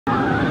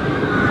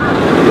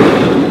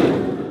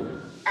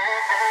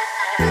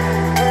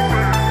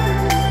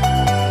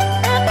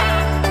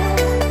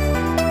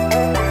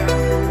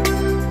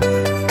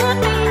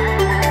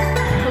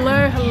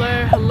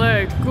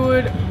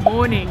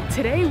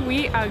Today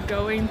we are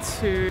going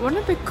to one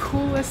of the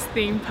coolest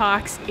theme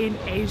parks in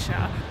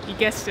Asia. You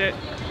guessed it,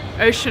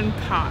 Ocean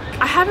Park.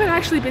 I haven't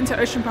actually been to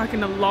Ocean Park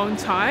in a long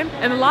time,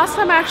 and the last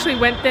time I actually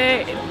went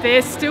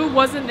there still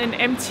wasn't an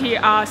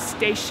MTR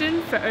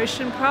station for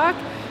Ocean Park,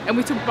 and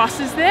we took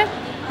buses there.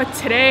 But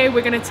today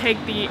we're gonna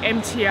take the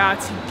MTR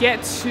to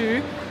get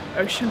to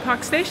Ocean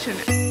Park Station.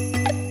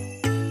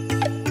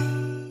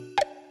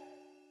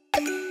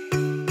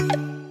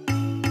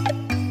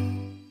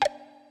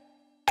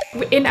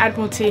 We're in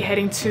Admiralty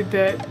heading to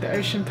the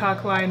Ocean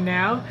Park line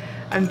now.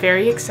 I'm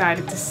very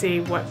excited to see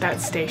what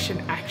that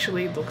station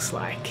actually looks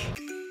like.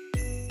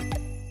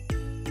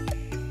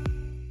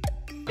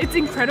 It's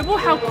incredible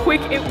how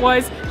quick it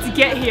was to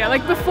get here.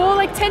 Like before,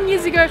 like 10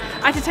 years ago,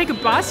 I had to take a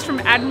bus from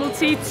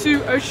Admiralty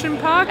to Ocean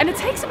Park, and it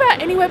takes about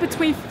anywhere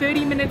between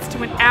 30 minutes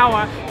to an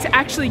hour to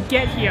actually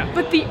get here.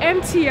 But the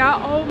MTR,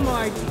 oh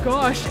my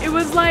gosh, it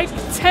was like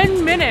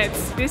 10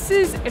 minutes. This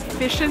is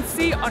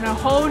efficiency on a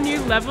whole new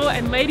level,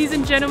 and ladies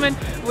and gentlemen,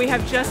 we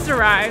have just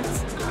arrived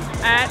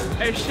at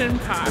Ocean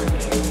Park.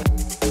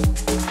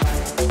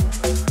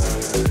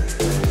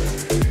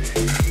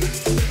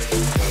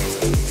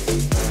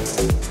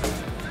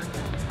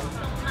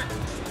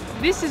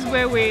 This is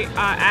where we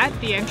are at,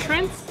 the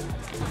entrance.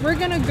 We're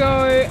gonna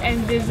go and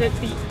visit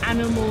the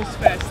animals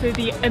first. So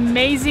the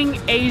amazing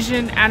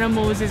Asian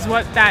animals is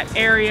what that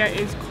area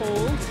is called.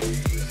 We're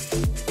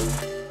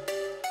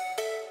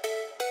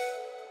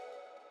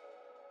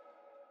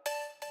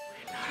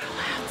not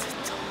allowed to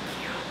talk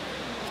here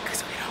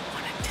because we don't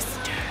want to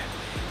disturb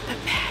the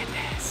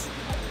pandas.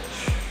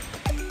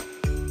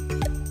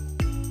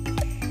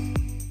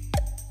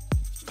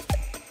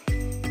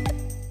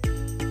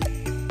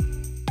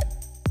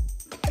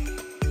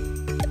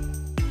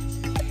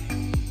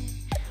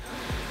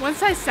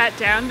 Once I sat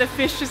down, the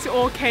fish just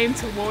all came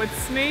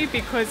towards me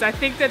because I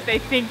think that they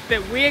think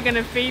that we're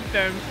gonna feed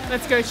them.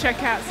 Let's go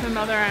check out some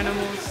other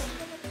animals.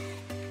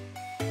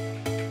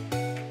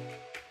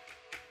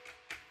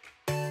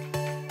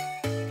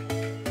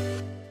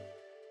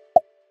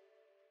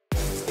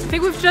 I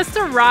think we've just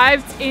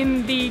arrived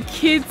in the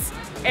kids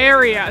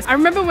area. I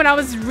remember when I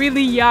was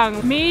really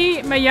young,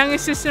 me, my younger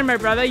sister and my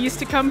brother used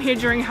to come here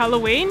during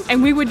Halloween,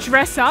 and we would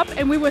dress up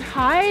and we would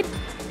hide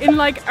in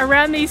like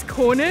around these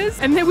corners,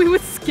 and then we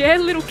would scare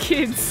little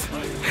kids.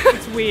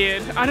 It's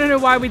weird. I don't know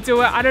why we do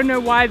it. I don't know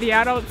why the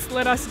adults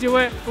let us do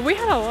it, but we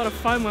had a lot of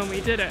fun when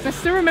we did it. I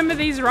still remember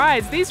these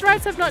rides. These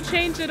rides have not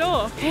changed at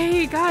all.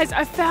 Hey guys,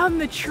 I found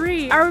the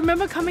tree. I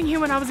remember coming here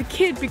when I was a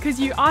kid because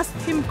you asked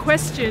him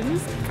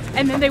questions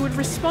and then they would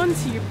respond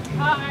to you.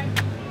 Hi.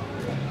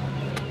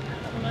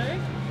 Hello?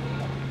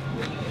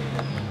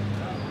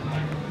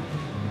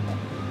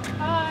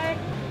 Hi.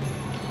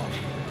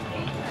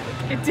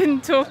 It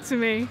didn't talk to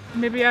me.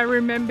 Maybe I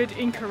remembered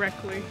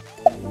incorrectly.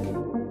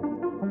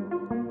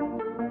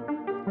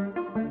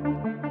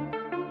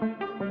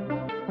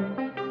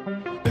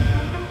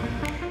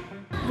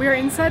 We're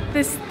inside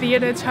this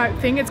theatre type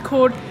thing. It's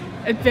called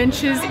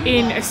Adventures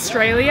in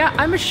Australia.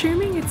 I'm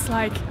assuming it's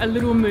like a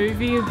little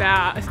movie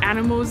about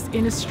animals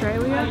in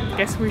Australia.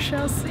 Guess we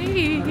shall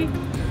see.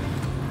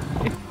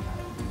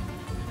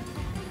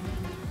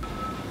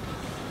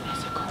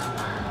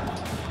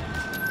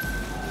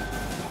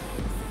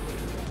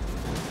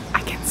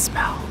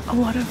 Smell a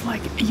lot of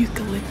like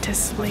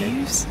eucalyptus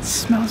leaves. It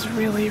smells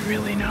really,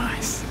 really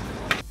nice.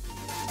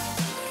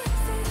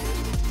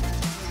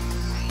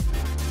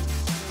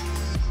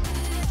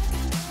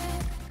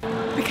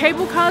 The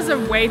cable cars are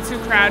way too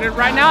crowded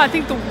right now. I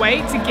think the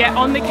wait to get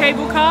on the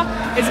cable car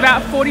is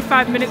about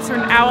 45 minutes or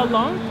an hour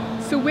long.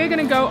 So we're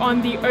gonna go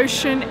on the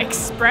Ocean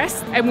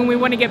Express, and when we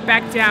want to get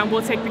back down,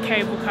 we'll take the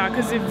cable car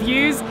because the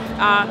views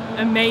are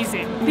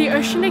amazing. The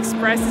Ocean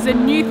Express is a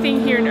new thing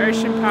here in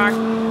Ocean Park.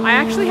 I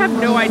actually have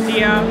no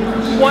idea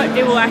what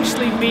it will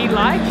actually be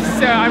like,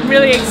 so I'm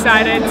really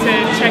excited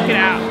to check it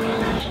out.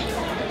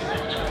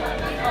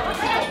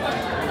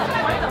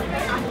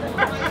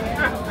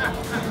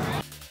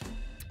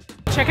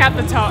 Check out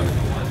the top.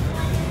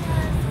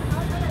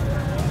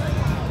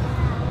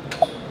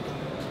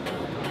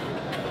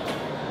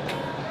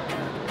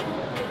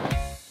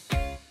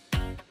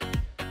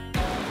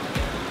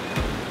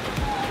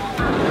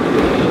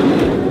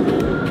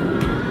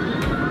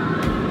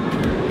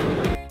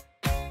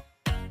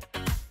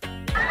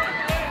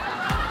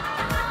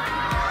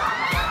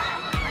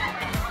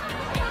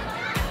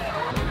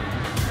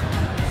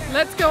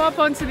 Let's go up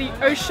onto the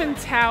Ocean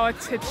Tower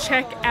to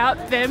check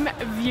out them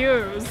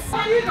views.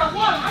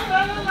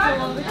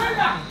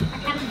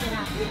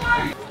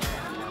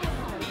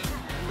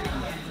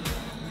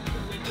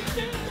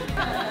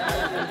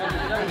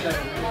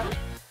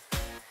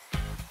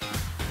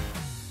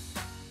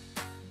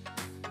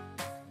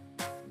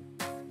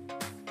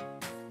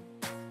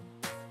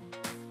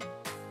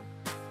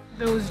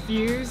 Those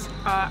views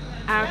are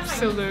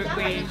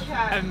absolutely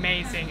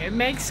amazing. It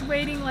makes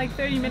waiting like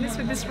 30 minutes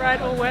for this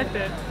ride all worth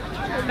it.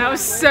 That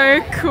was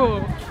so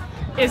cool.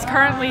 It's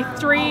currently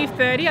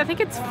 3:30, I think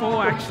it's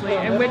 4 actually,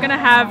 and we're gonna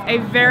have a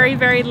very,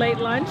 very late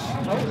lunch.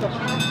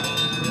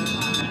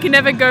 can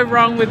never go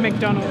wrong with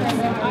McDonald's.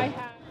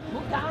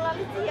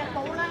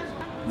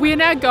 We are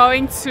now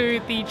going to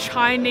the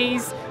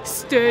Chinese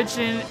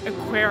Sturgeon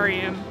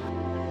Aquarium.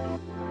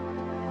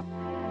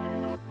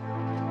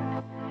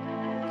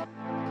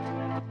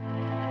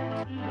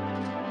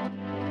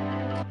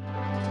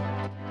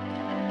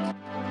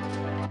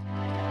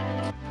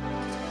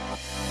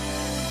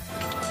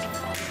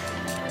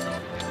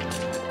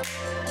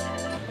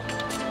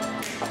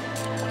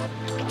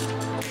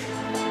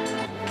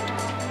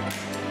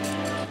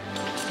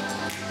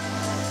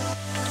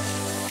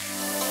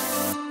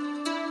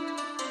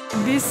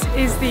 This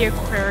is the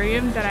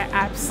aquarium that I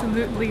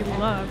absolutely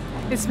love.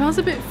 It smells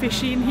a bit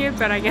fishy in here,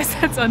 but I guess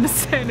that's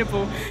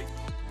understandable.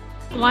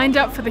 Lined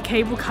up for the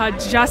cable car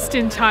just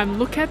in time.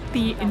 Look at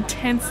the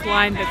intense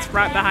line that's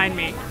right behind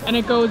me. And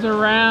it goes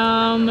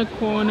around the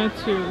corner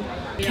too.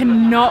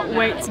 Cannot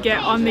wait to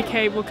get on the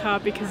cable car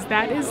because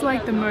that is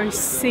like the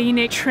most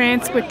scenic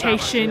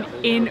transportation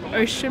in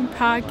Ocean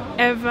Park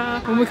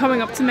ever. When we're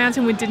coming up to the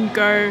mountain, we didn't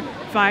go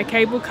via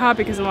cable car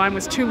because the line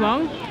was too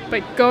long.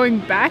 But going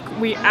back,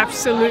 we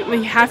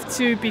absolutely have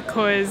to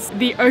because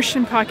the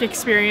Ocean Park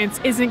experience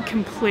isn't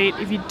complete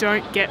if you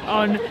don't get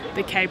on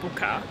the cable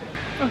car.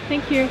 Oh,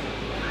 thank you.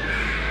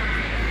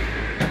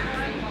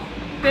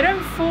 They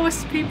don't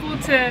force people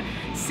to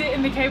sit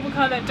in the cable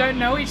car that don't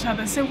know each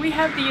other, so we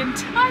have the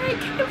entire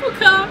cable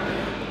car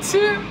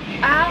to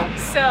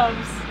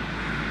ourselves.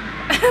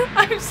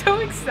 I'm so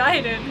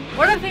excited.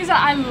 One of the things that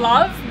I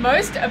love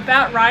most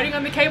about riding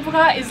on the cable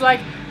car is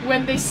like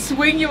when they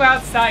swing you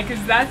outside,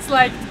 because that's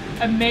like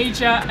a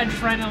major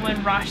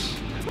adrenaline rush.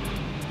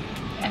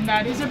 And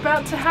that is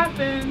about to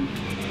happen.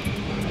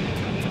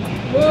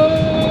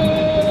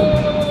 Whoa!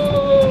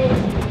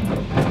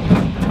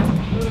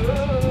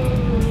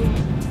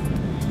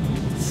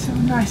 So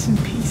nice and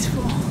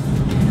peaceful.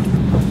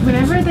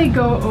 Whenever they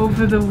go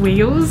over the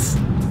wheels,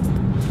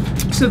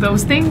 so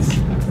those things,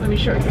 let me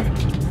show you.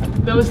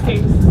 Those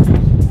things.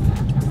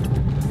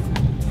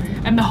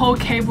 And the whole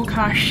cable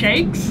car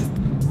shakes.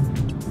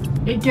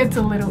 It gets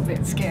a little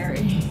bit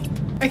scary.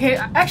 Okay,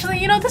 actually,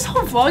 you know, this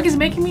whole vlog is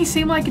making me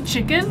seem like a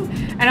chicken,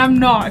 and I'm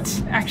not,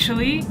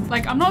 actually.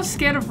 Like, I'm not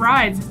scared of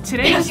rides.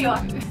 Today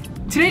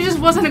just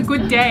wasn't a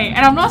good day,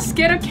 and I'm not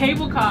scared of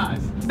cable cars.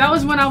 That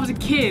was when I was a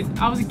kid.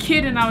 I was a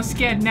kid and I was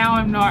scared, now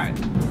I'm not.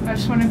 I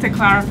just wanted to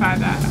clarify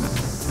that.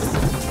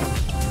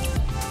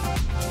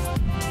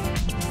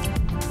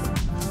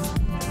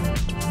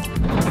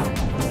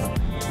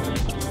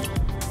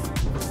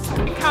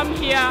 Come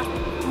here.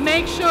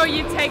 Make sure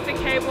you take the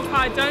cable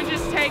car, don't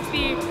just take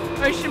the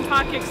Ocean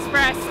Park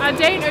Express. Our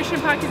day in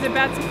Ocean Park is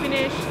about to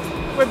finish.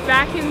 We're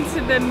back into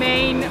the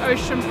main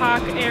Ocean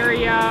Park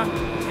area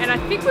and I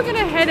think we're gonna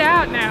head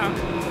out now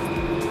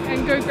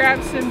and go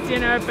grab some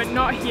dinner, but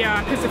not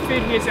here because the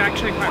food here is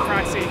actually quite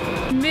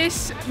pricey.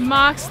 This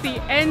marks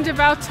the end of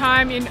our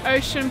time in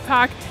Ocean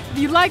Park. If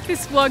you like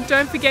this vlog,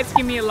 don't forget to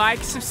give me a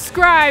like,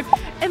 subscribe,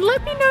 and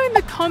let me know in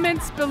the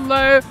comments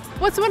below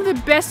what's one of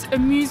the best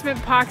amusement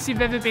parks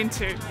you've ever been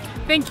to.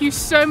 Thank you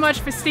so much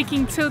for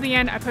sticking till the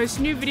end. I post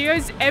new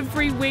videos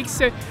every week,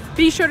 so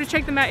be sure to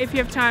check them out if you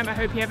have time. I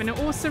hope you have an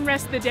awesome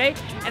rest of the day,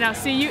 and I'll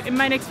see you in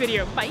my next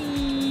video.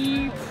 Bye!